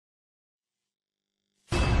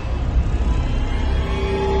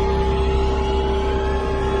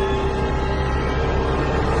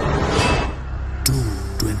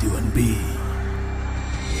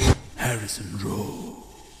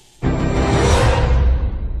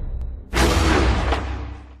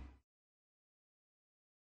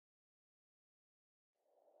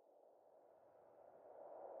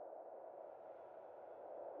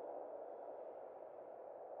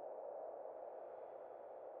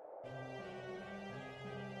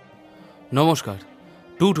নমস্কার,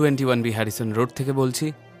 221B Harrison road থেকে বলছি।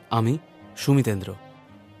 আমি সুমিতেন্দ্র।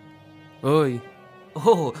 ওই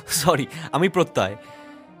ও সরি, আমি প্রত্যয়।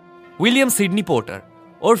 উইলিয়াম সিডনি পোর্টার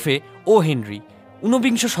ওরফে ও হেনরি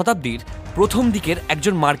 19বিংশ শতাব্দীর প্রথম দিকের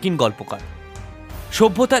একজন মার্কিন গল্পকার।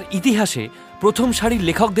 সভ্যতার ইতিহাসে প্রথম সারির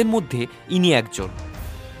লেখকদের মধ্যে ইনি একজন।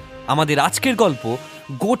 আমাদের আজকের গল্প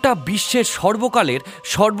গোটা বিশ্বের সর্বকালের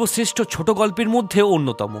সর্বশ্রেষ্ঠ ছোট গল্পের মধ্যেও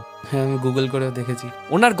অন্যতম। হ্যাঁ, আমি গুগল করে দেখেছি।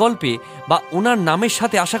 ওনার গল্পে বা ওনার নামের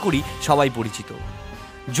সাথে আশা করি সবাই পরিচিত।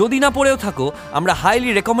 যদি না পড়েও থাকো, আমরা হাইলি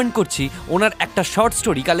রেকমেন্ড করছি ওনার একটা শর্ট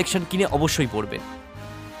স্টোরি কালেকশন কিনে অবশ্যই পড়বেন।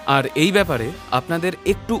 আর এই ব্যাপারে আপনাদের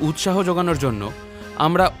একটু উৎসাহ যোগানোর জন্য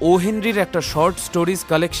আমরা ও হেনরির একটা শর্ট স্টোরিজ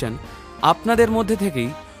কালেকশন আপনাদের মধ্যে থেকেই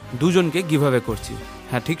দুজনকে গিভঅ্যাওয়ে করছি।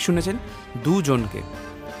 হ্যাঁ, ঠিক শুনেছেন, দুজনকে।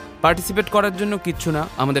 পার্টিসিপেট করার জন্য কিচ্ছু না,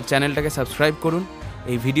 আমাদের চ্যানেলটাকে সাবস্ক্রাইব করুন,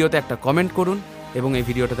 এই ভিডিওতে একটা কমেন্ট করুন এবং এই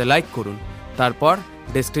ভিডিওটাতে লাইক করুন। তারপর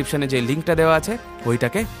ডেসক্রিপশনে যে লিঙ্কটা দেওয়া আছে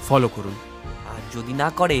ওইটাকে ফলো করুন। আর যদি না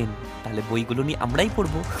করেন তাহলে বইগুলো নিয়ে আমরাই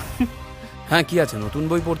পড়বো। হ্যাঁ, কি আছে, নতুন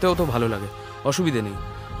বই পড়তেও তো ভালো লাগে, অসুবিধে নেই।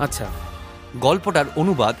 আচ্ছা, গল্পটার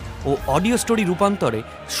অনুবাদ ও অডিও স্টোরি রূপান্তরে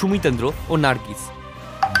সুমিতেন্দ্র ও নার্গিস।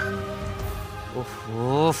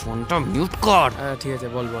 ওহো, ফোনটা মিউট কর। হ্যাঁ ঠিক আছে,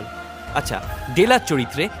 বল বল। আচ্ছা, ডেলার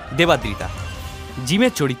চরিত্রে দেবাদ্রিতা,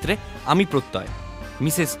 জিমের চরিত্রে আমি প্রত্যয়,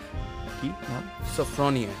 মিসেস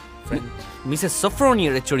সফরনিয়ার মিসেস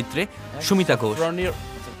সফরনিয়ারের চরিত্রে Sumita Ghosh,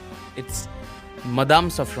 it's madame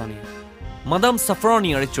সফরনিয়ার madame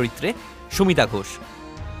সফরনিয়ারের চরিত্রে সুমিতা ঘোষ।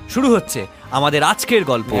 শুরু হচ্ছে আমাদের আজকের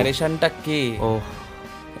গল্প। ন্যারেশনটা কে?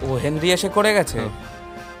 ও হেনরি এসে করে গেছে।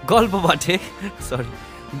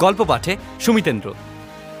 গল্প পাঠে সুমিতেন্দ্র।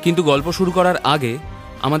 কিন্তু গল্প শুরু করার আগে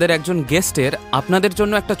আমাদের একজন গেস্টের আপনাদের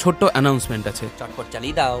জন্য একটা ছোট্ট অ্যানাউন্সমেন্ট আছে। চটপট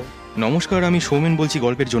চালিয়ে দাও। নমস্কার, আমি সৌমেন বলছি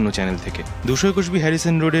গল্পের জন্য চ্যানেল থেকে। 221B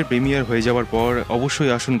হ্যারিসন রোডের প্রিমিয়ার হয়ে যাওয়ার পর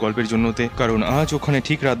অবশ্যই আসুন গল্পের জন্যতে, কারণ আজ ওখানে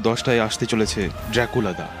ঠিক রাত 10টায় আসতে চলেছে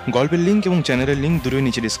ড্র্যাকুলা দা। গল্পের লিঙ্ক এবং চ্যানেলের লিঙ্ক দুটোই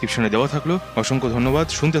নিচে ডিসক্রিপশনে দেওয়া থাকলো। অসংখ্য ধন্যবাদ।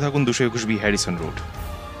 শুনতে থাকুন 221B হ্যারিসন রোড।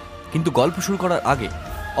 কিন্তু গল্প শুরু করার আগে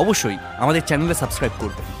অবশ্যই আমাদের চ্যানেলে সাবস্ক্রাইব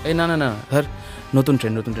করবেন। এই না, ধর, নতুন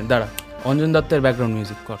ট্রেন্ড। দাঁড়া, অঞ্জন দত্তের ব্যাকগ্রাউন্ড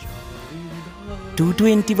মিউজিক কর।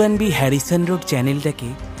 221B হ্যারিসন রোড চ্যানেলটাকে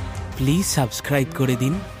প্লিজ সাবস্ক্রাইব করে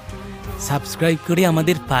দিন। সাবস্ক্রাইব করে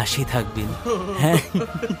আমাদের পাশে থাকবেন। হ্যাঁ,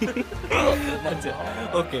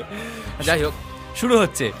 ওকে, যাই হোক, শুরু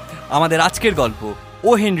হচ্ছে আমাদের আজকের গল্প ও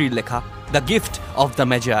হেনরির লেখা দ্য গিফট অফ দ্য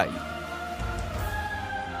ম্যাজাই।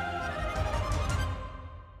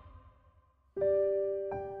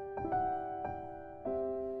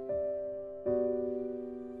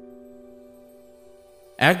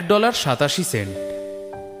 $1.87।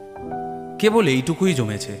 কেবল এইটুকুই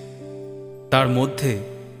জমেছে। তার মধ্যে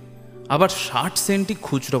আবার 60 সেন্টই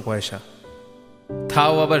খুচরো পয়সা,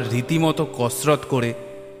 তাও আবার রীতিমতো কসরত করে।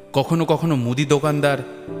 কখনো কখনো মুদি দোকানদার,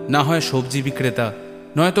 না হয় সবজি বিক্রেতা,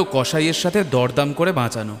 নয়তো কসাইয়ের সাথে দরদাম করে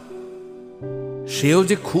বাঁচানো। সেও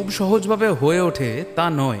যে খুব সহজভাবে হয়ে ওঠে তা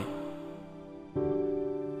নয়।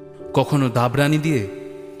 কখনো দাবরানি দিয়ে,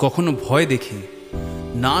 কখনো ভয় দেখিয়ে,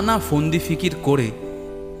 নানা ফন্দি ফিকির করে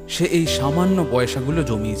সে এই সামান্য পয়সাগুলো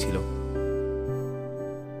জমিয়েছিল।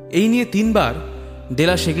 এই নিয়ে 3বার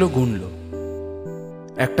ডেলা সেগুলো গুনল।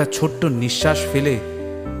 একটা ছোট্ট নিঃশ্বাস ফেলে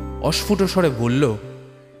অস্ফুট স্বরে বলল,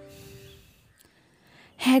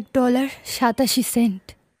 $1.87।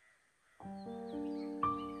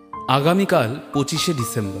 আগামীকাল 25শে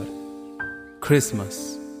ডিসেম্বর, ক্রিসমাস।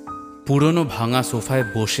 পুরনো ভাঙা সোফায়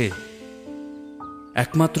বসে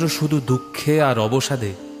একমাত্র শুধু দুঃখে আর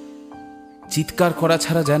অবসাদে চিৎকার করা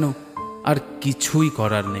ছাড়া যেন আর কিছুই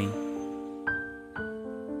করার নেই।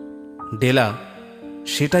 ডেলা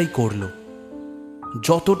সেটাই করল।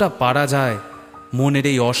 যতটা পারা যায় মনের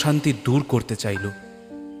এই অশান্তি দূর করতে চাইল।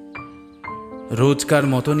 রোজকার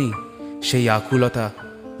মতনই সেই আকুলতা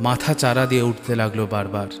মাথা চারা দিয়ে উঠতে লাগলো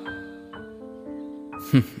বারবার।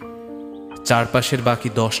 চারপাশের বাকি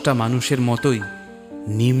 10টা মানুষের মতোই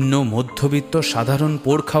নিম্ন মধ্যবিত্ত সাধারণ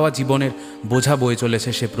পোড় খাওয়া জীবনের বোঝা বয়ে চলেছে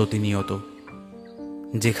সে প্রতিনিয়ত।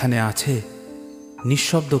 যেখানে আছে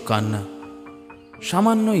নিঃশব্দ কান্না,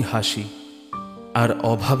 সামান্যই হাসি আর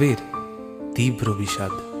অভাবের তীব্র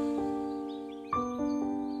বিষাদ।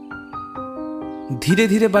 ধীরে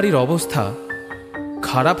ধীরে বাড়ির অবস্থা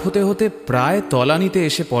খারাপ হতে হতে প্রায় তলানিতে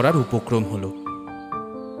এসে পড়ার উপক্রম হলো।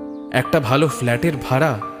 একটা ভালো ফ্ল্যাটের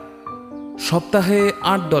ভাড়া সপ্তাহে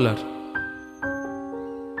 $8।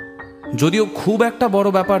 যদিও খুব একটা বড়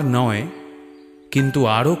ব্যাপার নয়, কিন্তু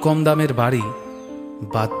আরো কম দামের বাড়ি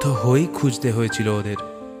বাধ্য হয়েই খুঁজতে হয়েছিল ওদের।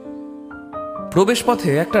 প্রবেশপথে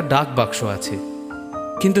একটা ডাক বাক্স আছে,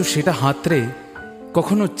 কিন্তু সেটা হাতড়ে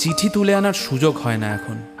কখনো চিঠি তুলে আনার সুযোগ হয় না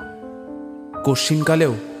এখন।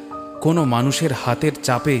 কশ্চিনকালেও কোনো মানুষের হাতের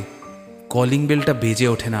চাপে কলিং বেলটা বেজে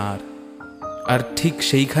ওঠে না আর ঠিক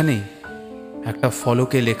সেইখানেই একটা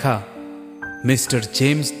ফলকে লেখা মিস্টার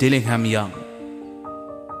জেমস ডিলিংহ্যাম ইয়াং।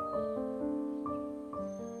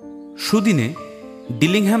 সুদিনে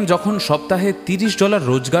ডিলিংহ্যাম যখন সপ্তাহে $30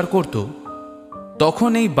 রোজগার করত,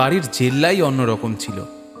 তখন এই বাড়ির জেল্লাই অন্যরকম ছিল।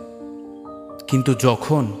 কিন্তু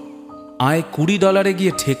যখন আয় $20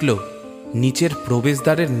 গিয়ে ঠেকল, নিচের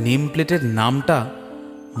প্রবেশদ্বারের নেম প্লেটের নামটা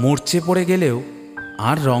মরচে পড়ে গেলেও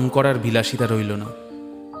আর রং করার বিলাসিতা রইল না।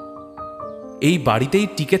 এই বাড়িতেই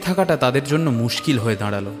টিকে থাকাটা তাদের জন্য মুশকিল হয়ে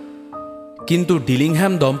দাঁড়ালো। কিন্তু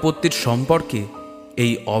ডিলিংহ্যাম দম্পতির সম্পর্কে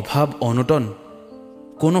এই অভাব অনটন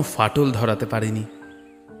কোনো ফাটল ধরাতে পারেনি।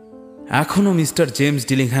 এখনও মিস্টার জেমস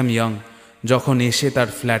ডিলিংহ্যাম ইয়ং যখন এসে তার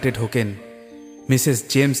ফ্ল্যাটে ঢোকেন, মিসেস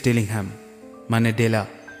জেমস ডিলিংহ্যাম মানে ডেলা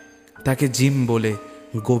তাকে জিম বলে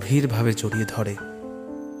গভীরভাবে জড়িয়ে ধরে।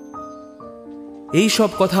 এই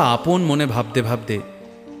সব কথা আপন মনে ভাবতে ভাবতে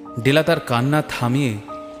ডেলা তার কান্না থামিয়ে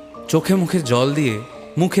চোখে মুখে জল দিয়ে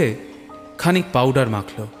মুখে খানিক পাউডার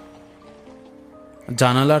মাখল।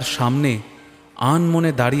 জানালার সামনে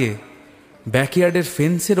আনমনে দাঁড়িয়ে ব্যাকইয়ার্ডের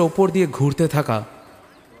ফেন্সের ওপর দিয়ে ঘুরতে থাকা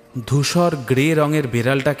ধূসর গ্রে রঙের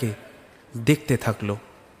বেড়ালটাকে দেখতে থাকল।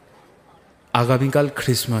 আগামীকাল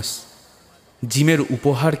ক্রিসমাস। জিমের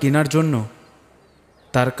উপহার কেনার জন্য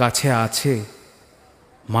তার কাছে আছে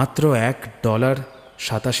মাত্র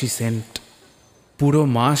 $1.87। পুরো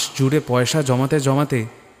মাস জুড়ে পয়সা জমাতে জমাতে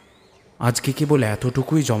আজকে কেবল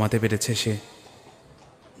এতটুকুই জমাতে পেরেছে সে।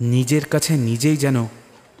 নিজের কাছে নিজেই যেন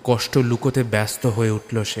কষ্ট লুকোতে ব্যস্ত হয়ে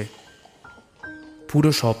উঠল সে।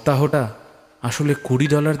 পুরো সপ্তাহটা আসলে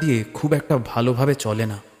 $20 দিয়ে খুব একটা ভালোভাবে চলে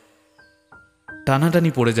না,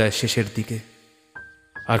 টানাটানি পড়ে যায় শেষের দিকে।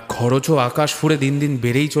 আর খরচও আকাশ ফুঁড়ে দিন দিন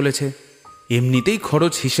বেড়েই চলেছে। এমনিতেই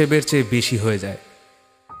খরচ হিসেবের চেয়ে বেশি হয়ে যায়,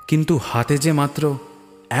 কিন্তু হাতে যে মাত্র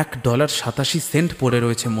 $1.87 পড়ে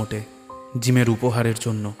রয়েছে মোটে জিমের উপহারের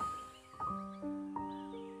জন্য।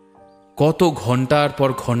 কত ঘন্টার পর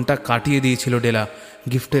ঘন্টা কাটিয়ে দিয়েছিল ডেলা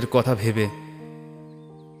গিফটের কথা ভেবে।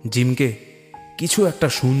 জিমকে কিছু একটা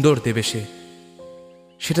সুন্দর দেবে সে,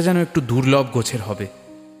 সেটা যেন একটু দুর্লভ গোছের হবে,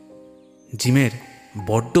 জিমের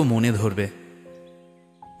বড্ড মনে ধরবে।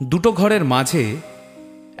 দুটো ঘরের মাঝে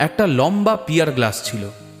একটা লম্বা পিয়ার গ্লাস ছিল।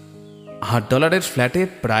 $8 ফ্ল্যাটে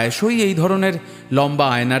প্রায়শই এই ধরনের লম্বা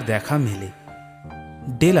আয়নার দেখা মেলে।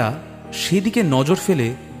 ডেলা সেদিকে নজর ফেলে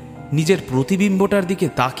নিজের প্রতিবিম্বটার দিকে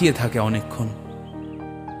তাকিয়ে থাকে অনেকক্ষণ।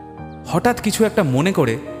 হঠাৎ কিছু একটা মনে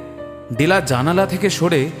করে ডেলা জানালা থেকে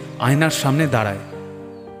সরে আয়নার সামনে দাঁড়ায়।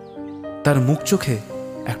 তার মুখ চোখে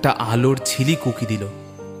একটা আলোর ঝিলিক উকি দিল।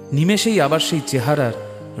 নিমেষেই আবার সেই চেহারার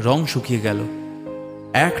রং শুকিয়ে গেল।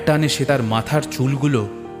 এক টানে সে তার মাথার চুলগুলো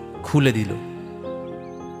খুলে দিল।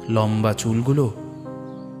 লম্বা চুলগুলো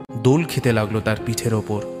দোল খেতে লাগলো তার পিঠের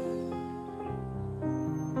ওপর।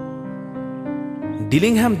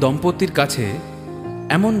 ডিলিংহ্যাম দম্পতির কাছে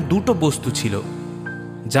এমন দুটো বস্তু ছিল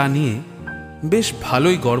যা নিয়ে বেশ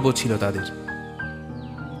ভালোই গর্ব ছিল তাদের।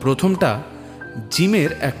 প্রথমটা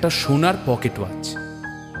জিমের একটা সোনার পকেট ওয়াচ।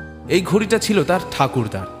 এই ঘড়িটা ছিল তার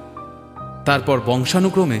ঠাকুরদার। তারপর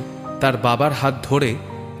বংশানুক্রমে তার বাবার হাত ধরে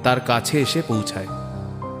তার কাছে এসে পৌঁছায়।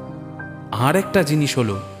 আর একটা জিনিস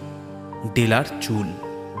হলো ডেলার চুল।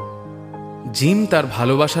 জিম তার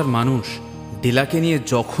ভালোবাসার মানুষ ডেলাকে নিয়ে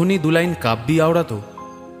যখনই দুলাইন কাব্যি আওড়াতো,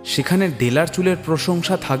 সেখানে ডেলার চুলের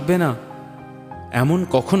প্রশংসা থাকবে না এমন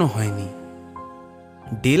কখনো হয়নি।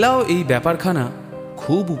 ডেলাও এই ব্যাপারখানা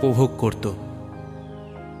খুব উপভোগ করত,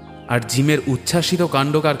 আর জিমের উচ্ছ্বাসিত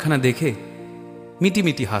কাণ্ড কারখানা দেখে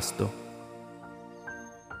মিটিমিটি হাসত।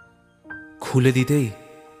 খুলে দিতেই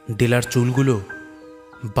ডেলার চুলগুলো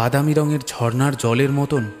বাদামি রঙের ঝর্ণার জলের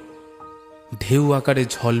মতন ঢেউ আকারে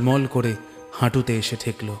ঝলমল করে হাঁটুতে এসে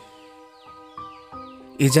ঠেকল।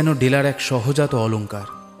 এ যেন ডেলার এক সহজাত অলংকার।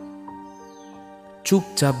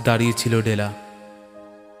 চুপচাপ দাঁড়িয়েছিল ডেলা।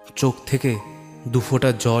 চোখ থেকে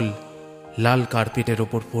দুফোঁটা জল লাল কার্পেটের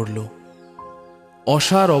ওপর পড়ল।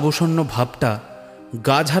 অসার অবসন্ন ভাবটা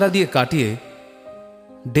গা ঝাড়া দিয়ে কাটিয়ে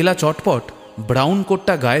ডেলা চটপট ব্রাউন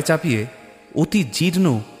কোটটা গায়ে চাপিয়ে অতি জীর্ণ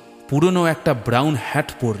পুরনো একটা ব্রাউন হ্যাট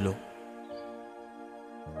পরল।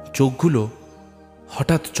 চোখগুলো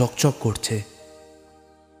হঠাৎ চকচক করছে।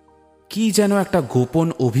 কি যেন একটা গোপন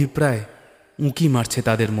অভিপ্রায় উঁকি মারছে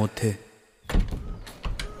তাদের মধ্যে।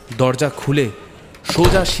 দরজা খুলে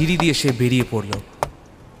সোজা সিঁড়ি দিয়ে সে বেরিয়ে পড়ল।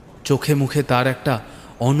 চোখে মুখে তার একটা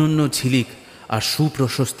অনন্য ঝিলিক আর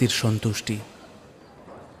সুপ্রশস্তির সন্তুষ্টি।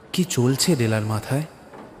 কি চলছে ডেলার মাথায়?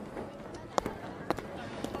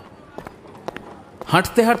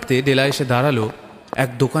 হাঁটতে হাঁটতে ডেলা এসে দাঁড়ালো এক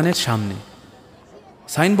দোকানের সামনে।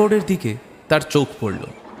 সাইনবোর্ডের দিকে তার চোখ পড়ল,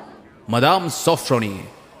 madame সফরনি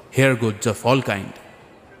hair goods of all kind.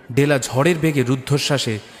 ডেলা ঝড়ের বেগে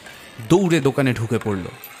রুদ্ধশ্বাসে দৌড়ে দোকানে ঢুকে পড়ল।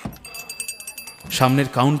 সামনের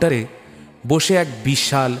কাউন্টারে বসে এক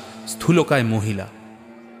বিশাল স্থূলকায় মহিলা,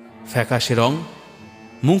 ফ্যাকাশে রং,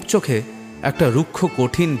 মুখ চোখে একটা রুক্ষ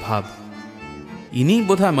কঠিন ভাব। ইনিই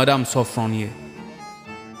বোধহয় ম্যাডাম সফরনিয়ে।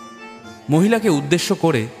 মহিলাকে উদ্দেশ্য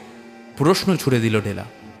করে প্রশ্ন ছুড়ে দিল ডেলা।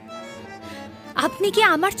 আপনি কি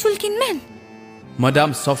আমার চুল কিনবেন? ম্যাডাম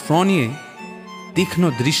সফরনিয়ে তীক্ষ্ণ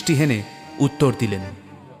দৃষ্টি হেনে উত্তর দিলেন,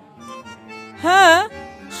 হ্যাঁ,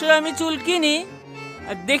 সে আমি চুল কিনি।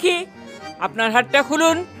 আর দেখি, আপনার হাতটা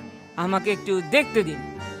খুলুন, আমাকে একটু দেখতে দিন।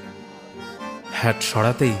 হ্যাট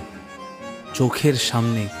সরাতেই চোখের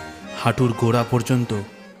সামনে হাঁটুর গোড়া পর্যন্ত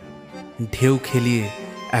ঢেউ খেলিয়ে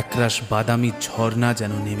একরাশ বাদামি ঝর্ণা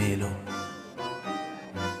যেন নেমে এলো।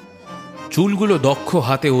 চুলগুলো দক্ষ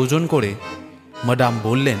হাতে ওজন করে ম্যাডাম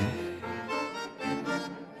বললেন,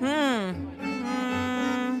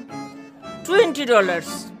 $20।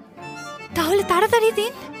 তাহলে তাড়াতাড়ি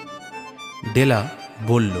দিন। ডেলা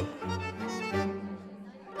বলল।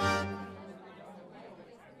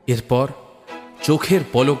 এরপর চোখের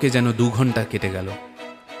পলকে যেন 2 ঘন্টা কেটে গেল।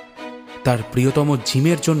 তার প্রিয়তম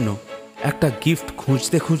জিমের জন্য একটা গিফট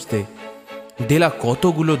খুঁজতে খুঁজতে ডেলা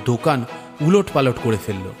কতগুলো দোকান উলট পালট করে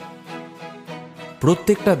ফেলল।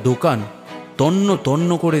 প্রত্যেকটা দোকান তন্ন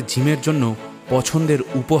তন্ন করে জিমের জন্য পছন্দের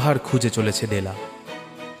উপহার খুঁজে চলেছে ডেলা।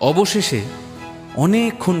 অবশেষে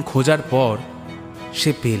অনেকক্ষণ খোঁজার পর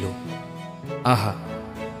সে পেল। আহা,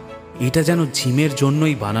 এটা যেন জিমের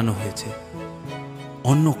জন্যই বানানো হয়েছে,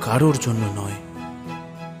 অন্য কারোর জন্য নয়।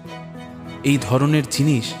 এই ধরনের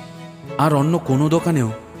জিনিস আর অন্য কোনো দোকানেও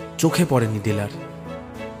চোখে পড়েনি ডেলার।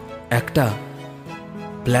 একটা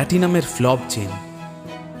প্ল্যাটিনামের ফ্লপ চেন।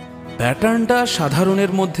 প্যাটার্নটা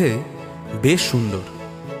সাধারণের মধ্যে বেশ সুন্দর।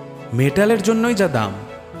 মেটালের জন্যই যা দাম,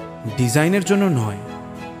 ডিজাইনের জন্য নয়।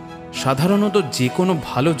 সাধারণত যে কোনো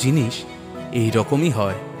ভালো জিনিস এই রকমই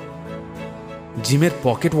হয়। জিমের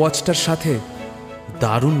পকেট ওয়াচটার সাথে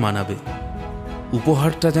দারুণ মানাবে।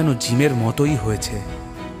 উপহারটা যেন জিমের মতোই হয়েছে,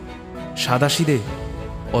 সাদাসিধে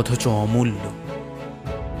অথচ অমূল্য।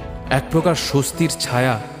 এক প্রকার স্বস্তির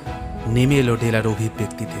ছায়া নেমে এলো ডেলার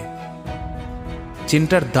অভিব্যক্তিতে।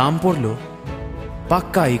 চেনটার দাম পড়ল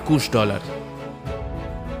পাক্কা $21।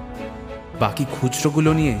 বাকি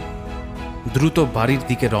খুচরোগুলো নিয়ে দ্রুত বাড়ির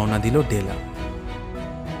দিকে রওনা দিল ডেলা।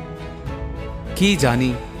 কি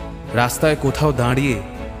জানি, রাস্তায় কোথাও দাঁড়িয়ে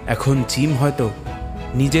এখন জিম হয়তো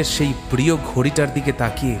নিজের সেই প্রিয় ঘড়িটার দিকে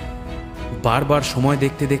তাকিয়ে বারবার সময়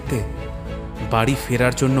দেখতে দেখতে বাড়ি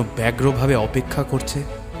ফেরার জন্য ব্যগ্রভাবে অপেক্ষা করছে।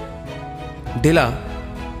 ডেলা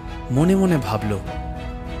মনে মনে ভাবল,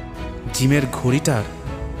 জিমের ঘড়িটার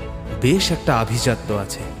বেশ একটা আভিজাত্য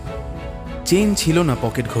আছে। চেইন ছিল না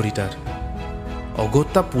পকেট ঘড়িটার,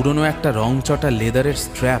 অগত্যা পুরনো একটা রংচটা লেদারের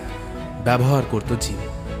স্ট্র্যাপ ব্যবহার করত জিম।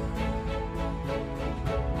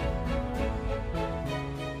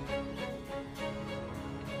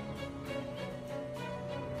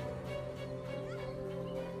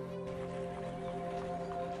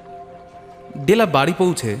 ডেলা বাড়ি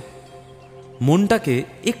পৌঁছে মনটাকে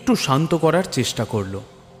একটু শান্ত করার চেষ্টা করল।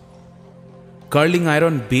 কার্লিং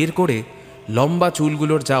আয়রন বের করে লম্বা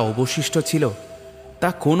চুলগুলোর যা অবশিষ্ট ছিল তা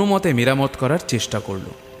কোনো মতে মেরামত করার চেষ্টা করল।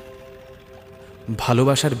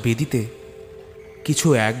 ভালোবাসার বেদিতে কিছু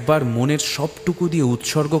একবার মনের সবটুকু দিয়ে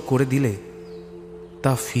উৎসর্গ করে দিলে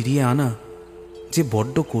তা ফিরিয়ে আনা যে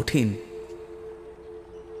বড্ড কঠিন।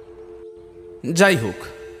 যাই হোক,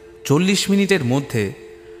 40 মিনিটের মধ্যে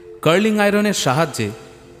কার্লিং আয়রনের সাহায্যে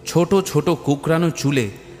ছোট ছোট কুকরানো চুলে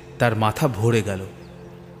তার মাথা ভরে গেল।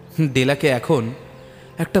 ডেলাকে এখন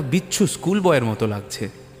একটা বিচ্ছু স্কুল বয়ের মতো লাগছে।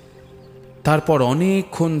 তারপর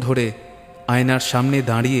অনেকক্ষণ ধরে আয়নার সামনে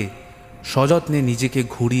দাঁড়িয়ে সযত্নে নিজেকে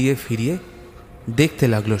ঘুরিয়ে ফিরিয়ে দেখতে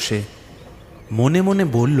লাগলো সে। মনে মনে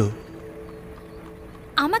বলল,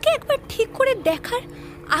 আমাকে একবার ঠিক করে দেখার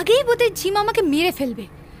আগেই বোধহয় জিম আমাকে মেরে ফেলবে।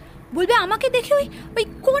 বলবে আমাকে দেখে ওই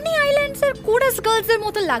কোনি আইল্যান্ডসের কোরাস গার্লসের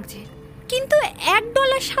মতো লাগছে। কিন্তু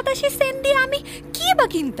 $1.87 দিয়ে আমি কি বা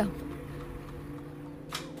কিনতাম?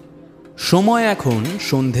 সময় এখন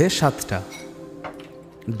সন্ধে 7টা।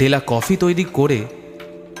 ডেলা কফি তৈরি করে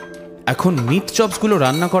এখন মিট চপসগুলো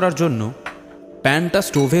রান্না করার জন্য প্যানটা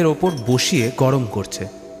স্টোভের ওপর বসিয়ে গরম করছে।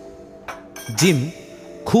 জিম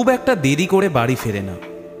খুব একটা দেরি করে বাড়ি ফেরে না,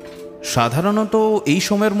 সাধারণত এই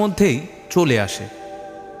সময়ের মধ্যেই চলে আসে।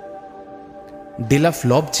 ডেলা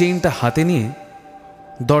ফ্লপ চেইনটা হাতে নিয়ে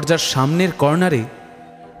দরজার সামনের কর্নারে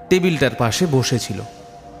টেবিলটার পাশে বসেছিল।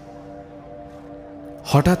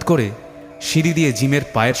 হঠাৎ করে সিঁড়ি দিয়ে জিমের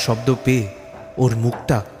পায়ের শব্দ পেয়ে ওর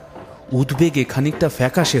মুখটা উদ্বেগে খানিকটা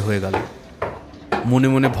ফ্যাকাশে হয়ে গেল। মনে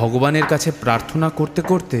মনে ভগবানের কাছে প্রার্থনা করতে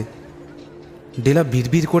করতে ডেলা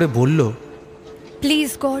বিড়বিড় করে বলল,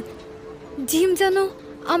 প্লিজ গড, জিম যেন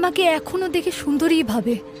আমাকে এখনো দেখে সুন্দরীই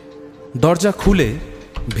ভাবে। দরজা খুলে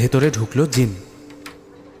ভেতরে ঢুকলো জিম।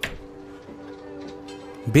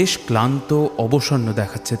 বেশ ক্লান্ত, অবসন্ন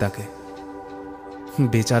দেখাচ্ছে তাকে।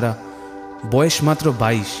 বেচারা, বয়স মাত্র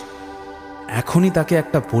 22, এখনই তাকে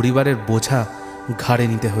একটা পরিবারের বোঝা ঘাড়ে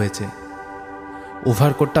নিতে হয়েছে।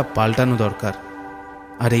 ওভারকোটটা পাল্টানো দরকার,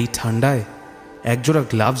 আর এই ঠান্ডায় একজোড়া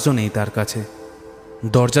গ্লাভসও নেই তার কাছে।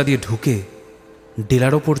 দরজা দিয়ে ঢুকে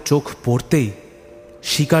ডেলার ওপর চোখ পড়তেই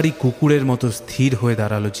শিকারী কুকুরের মতো স্থির হয়ে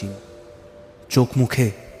দাঁড়ালো জিম। চোখ মুখে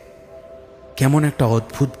কেমন একটা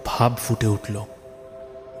অদ্ভুত ভাব ফুটে উঠল।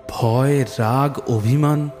 ভয়, রাগ,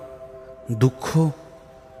 অভিমান, দুঃখ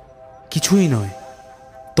কিছুই নয়।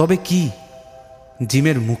 তবে কি?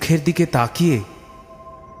 জিমের মুখের দিকে তাকিয়ে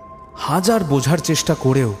হাজার বোঝার চেষ্টা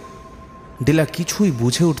করেও ডেলা কিছুই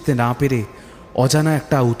বুঝে উঠতে না পেরে অজানা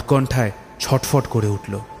একটা উৎকণ্ঠায় ছটফট করে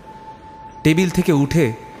উঠল। টেবিল থেকে উঠে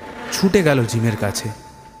ছুটে গেল জিমের কাছে।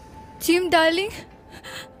 জিম ডার্লিং,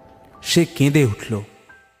 সে কেঁদে উঠল।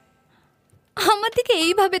 আমার দিকে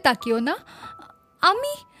এইভাবে তাকিও না।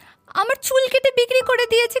 আমি আমার চুল কেটে বিক্রি করে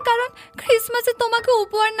দিয়েছি, কারণ ক্রিসমাসে তোমাকে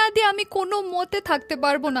উপহার না দিয়ে আমি কোনো মতে থাকতে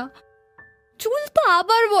পারবো না। চুল তো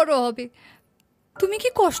আবার বড় হবে। তুমি কি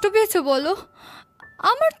কষ্ট পেয়েছো বলো?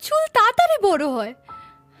 আমার চুল তাড়াতাড়ি বড় হয়।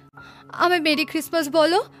 আমায় মেরি ক্রিসমাস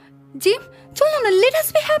বলো। জিম, চলো না, লেট আস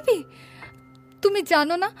বি হ্যাপি। তুমি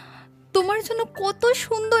জানো না তোমার জন্য কত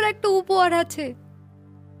সুন্দর একটা উপহার আছে।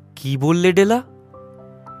 কি বললে ডেলা?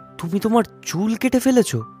 তুমি তোমার চুল কেটে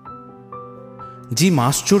ফেলেছো? জিম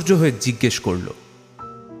আশ্চর্য হয়ে জিজ্ঞেস করল।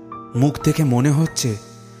 মুখ থেকে মনে হচ্ছে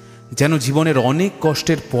যেন জীবনের অনেক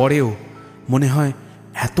কষ্টের পরেও মনে হয়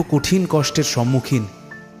এত কঠিন কষ্টের সম্মুখীন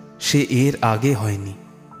সে এর আগে হয়নি।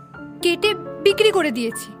 কেটে বিক্রি করে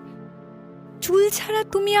দিয়েছি। চুল ছাড়া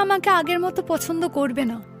তুমি আমাকে আগের মতো পছন্দ করবে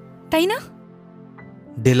না, তাই না?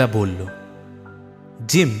 ডেলা বলল।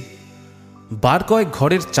 জিম বার কয়েক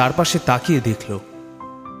ঘরের চারপাশে তাকিয়ে দেখল,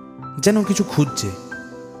 যেন কিছু খুঁজছে।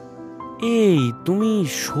 এই, তুমি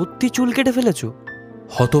সত্যি চুল কেটে ফেলেছো?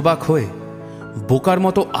 হতবাক হয়ে বোকার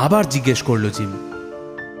মতো আবার জিজ্ঞেস করল জিম।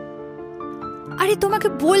 আরে তোমাকে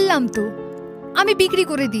বললাম তো, আমি বিক্রি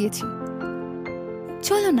করে দিয়েছি।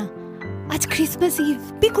 চলো না, আজ Christmas eve,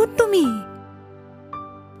 be good to me.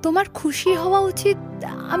 তোমার খুশি হওয়া উচিত।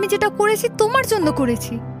 আমি যেটা করেছি তোমার জন্য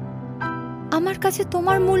করেছি। আমার কাছে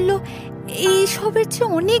তোমার মূল্য এই সবের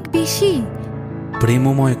চেয়ে অনেক বেশি।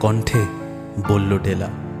 প্রেমময় কণ্ঠে বলল ডেলা।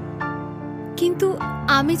 কিন্তু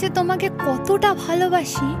আমি যে তোমাকে কতটা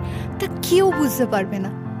ভালোবাসি তা কেউ বুঝতে পারবে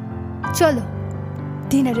না। চলো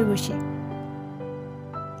ডিনারে বসি।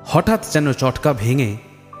 হঠাৎ যেন চটকা ভেঙে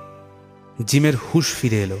জিমের হুঁশ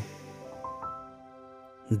ফিরে এলো।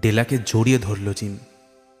 ডেলাকে জড়িয়ে ধরল জিম।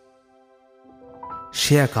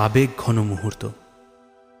 সে এক আবেগ ঘন মুহূর্ত,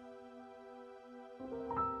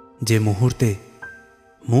 যে মুহূর্তে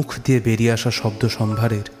মুখ দিয়ে বেরিয়ে আসা শব্দ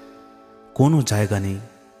সম্ভারের কোনো জায়গা নেই।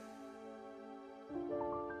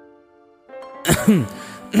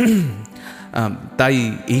 তাই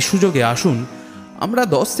এই সুযোগে আসুন আমরা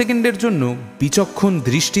 10 সেকেন্ডের জন্য বিচক্ষণ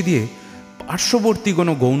দৃষ্টি দিয়ে পার্শ্ববর্তী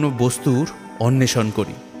কোনো গৌণ বস্তুর অন্বেষণ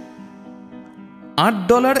করি।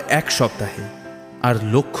 $8 এক সপ্তাহে আর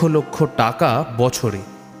লক্ষ লক্ষ টাকা বছরে।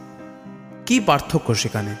 কি পার্থক্য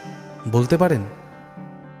সেখানে বলতে পারেন?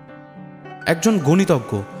 একজন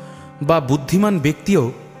গণিতজ্ঞ বা বুদ্ধিমান ব্যক্তিও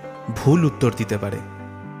ভুল উত্তর দিতে পারে।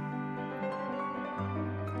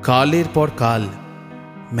 কালের পর কাল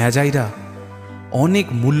ম্যাজাইরা অনেক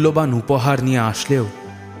মূল্যবান উপহার নিয়ে আসলেও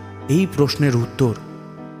এই প্রশ্নের উত্তর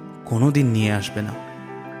কোনোদিন নিয়ে আসবে না।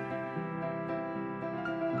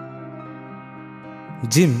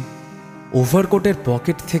 জিম ওভারকোটের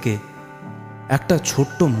পকেট থেকে একটা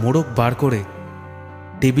ছোট্ট মোড়ক বার করে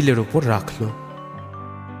টেবিলের ওপর রাখল।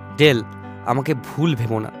 ডেল, আমাকে ভুল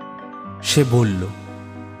ভেবো না। সে বলল,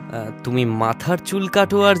 তুমি মাথার চুল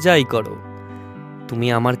কাটো আর যাই করো, তুমি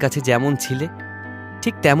আমার কাছে যেমন ছিলে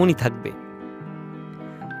ঠিক তেমনই থাকবে।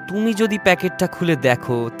 তুমি যদি প্যাকেটটা খুলে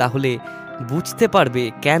দেখো তাহলে বুঝতে পারবে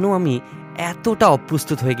কেন আমি এতটা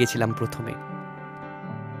অপ্রস্তুত হয়ে গেছিলাম প্রথমে।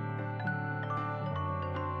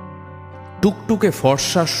 টুকটুকে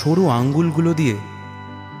ফর্সা সরু আঙ্গুলগুলো দিয়ে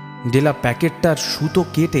ডেলা প্যাকেটটার সুতো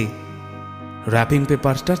কেটে র্যাপিং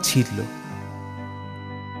পেপারটা ছিঁড়ল।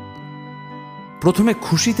 প্রথমে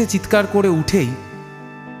খুশিতে চিৎকার করে উঠেই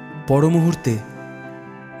পর মুহূর্তে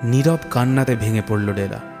নীরব কান্নাতে ভেঙে পড়ল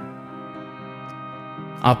ডেলা।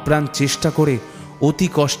 আপ্রাণ চেষ্টা করে অতি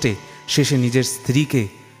কষ্টে শেষে নিজের স্ত্রীকে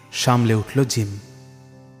সামলে উঠল জিম।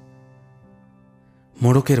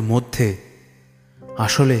 মোড়কের মধ্যে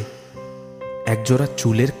আসলে একজোড়া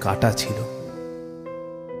চুলের কাটা ছিল।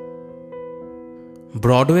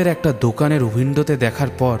 ব্রডওয়ের একটা দোকানের উইন্ডোতে দেখার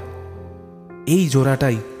পর এই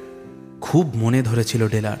জোড়াটাই খুব মনে ধরেছিল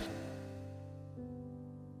ডেলার।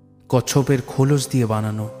 কচ্ছপের খোলস দিয়ে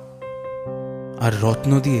বানানো আর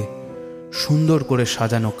রত্ন দিয়ে সুন্দর করে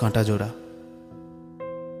সাজানো কাঁটা জোড়া।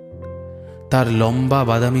 তার লম্বা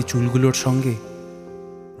বাদামি চুলগুলোর সঙ্গে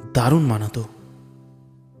দারুণ মানাতো,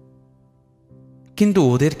 কিন্তু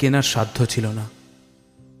ওদের কেনার সাধ্য ছিল না।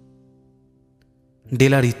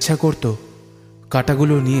 ডেলার ইচ্ছা করত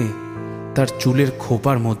কাঁটাগুলো নিয়ে তার চুলের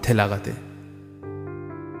খোপার মধ্যে লাগাতে,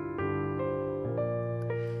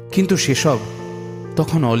 কিন্তু সেসব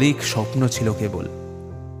তখন অলীক স্বপ্ন ছিল কেবল।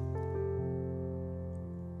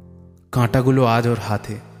 কাঁটাগুলো আজ ওর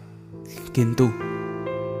হাতে, কিন্তু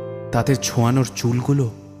তাতে ছোঁয়ানোর চুলগুলো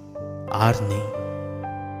আর নেই।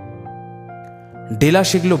 ডেলা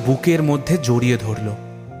সেগুলো বুকের মধ্যে জড়িয়ে ধরল।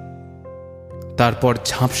 তারপর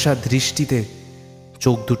ঝাঁপসা দৃষ্টিতে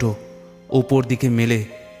চোখ দুটো ওপর দিকে মেলে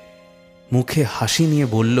মুখে হাসি নিয়ে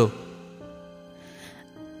বলল,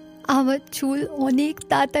 আমার চুল অনেক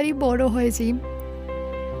তাড়াতাড়ি বড় হয়েছে।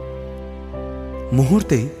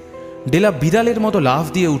 মুহূর্তেই ডেলা বিড়ালের মতো লাফ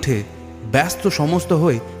দিয়ে উঠে ব্যস্ত সমস্ত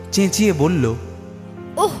হয়ে চেঁচিয়ে বলল,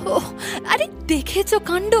 ওহো, আরে দেখেছো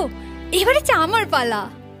কাণ্ড, এবারে আমার পালা।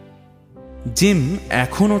 জিম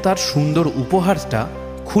এখনো তার সুন্দর উপহারটা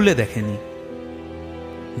খুলে দেখেনি।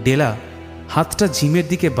 ডেলা হাতটা জিমের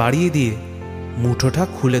দিকে বাড়িয়ে দিয়ে মুঠোটা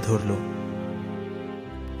খুলে ধরল।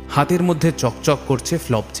 হাতের মধ্যে চকচক করছে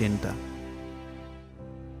ফ্লপ চেনটা,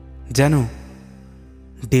 যেন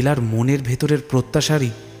ডেলার মনের ভেতরের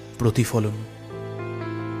প্রত্যাশারই প্রতিফলন।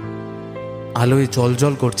 আলোয়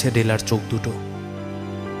জলজল করছে ডেলার চোখ দুটো।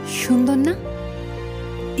 সুন্দর না?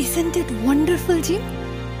 Isn't it wonderful, gym?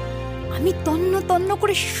 আমি তন্ন তন্ন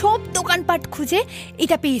করে সব দোকানপাট খুঁজে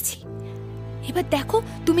এটা পেয়েছি। এবার দেখো,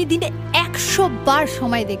 তুমি দিনে 100 বার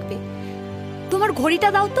সময় দেখবে। তোমার ঘড়িটা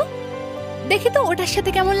দাও তো, দেখি তো ওটার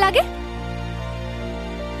সাথে কেমন লাগে।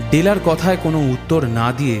 ডেলার কথায় কোনো উত্তর না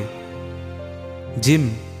দিয়ে জিম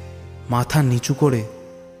মাথা নিচু করে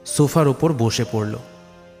সোফার ওপর বসে পড়ল।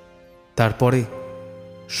 তারপরে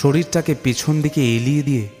শরীরটাকে পেছন দিকে এলিয়ে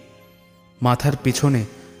দিয়ে মাথার পেছনে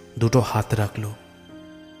দুটো হাত রাখল।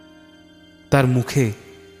 তার মুখে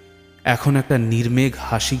এখন একটা নির্মেঘ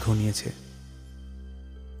হাসি ঘনিয়েছে।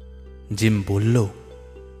 জিম বলল,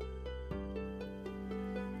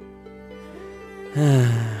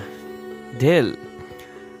 ডেল,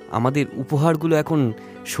 আমাদের উপহারগুলো এখন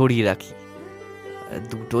সরিয়ে রাখি।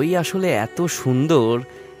 দুটোই আসলে এত সুন্দর,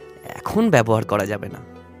 এখন ব্যবহার করা যাবে না।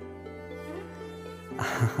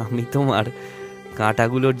 আমি তোমার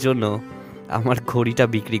কাঁটাগুলোর জন্য আমার ঘড়িটা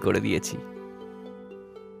বিক্রি করে দিয়েছি।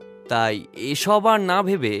 তাই এসব আর না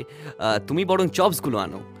ভেবে তুমি বরং চপসগুলো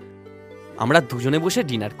আনো, আমরা দুজনে বসে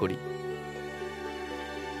ডিনার করি।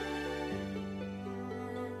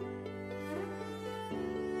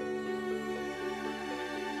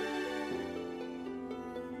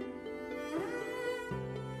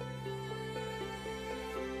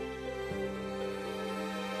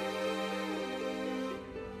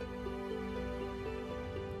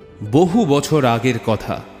 বহু বছর আগের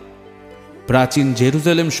কথা। প্রাচীন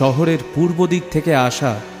জেরুজালেম শহরের পূর্ব দিক থেকে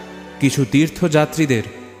আসা কিছু তীর্থযাত্রীদের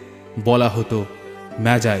বলা হতো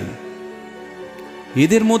ম্যাজাই।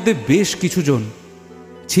 এদের মধ্যে বেশ কিছুজন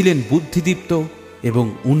ছিলেন বুদ্ধিদীপ্ত এবং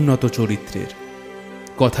উন্নত চরিত্রের।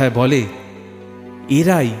 কথায় বলে,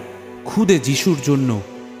 এরাই খুদে যিশুর জন্য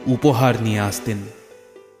উপহার নিয়ে আসতেন।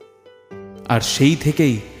 আর সেই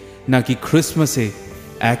থেকেই নাকি ক্রিসমাসে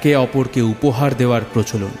একে অপরকে উপহার দেওয়ার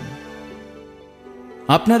প্রচলন।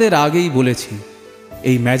 আপনাদের আগেই বলেছি,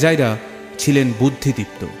 এই ম্যাজাইরা ছিলেন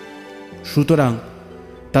বুদ্ধিদীপ্ত, সুতরাং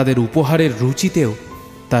তাদের উপহারের রুচিতেও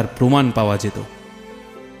তার প্রমাণ পাওয়া যেত।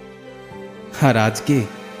 আর আজকে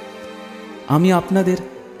আমি আপনাদের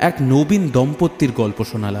এক নবীন দম্পতির গল্প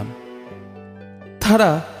শোনালাম। তারা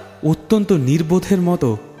অত্যন্ত নির্বোধের মতো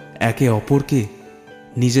একে অপরকে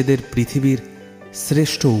নিজেদের পৃথিবীর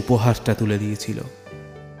শ্রেষ্ঠ উপহারটা তুলে দিয়েছিল।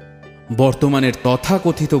 বর্তমানের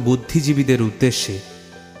তথাকথিত বুদ্ধিজীবীদের উদ্দেশ্যে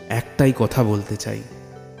একটাই কথা বলতে চাই,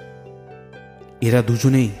 এরা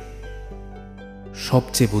দুজনেই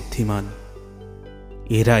সবচেয়ে বুদ্ধিমান,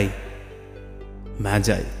 এরাই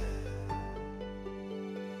ম্যাজাই।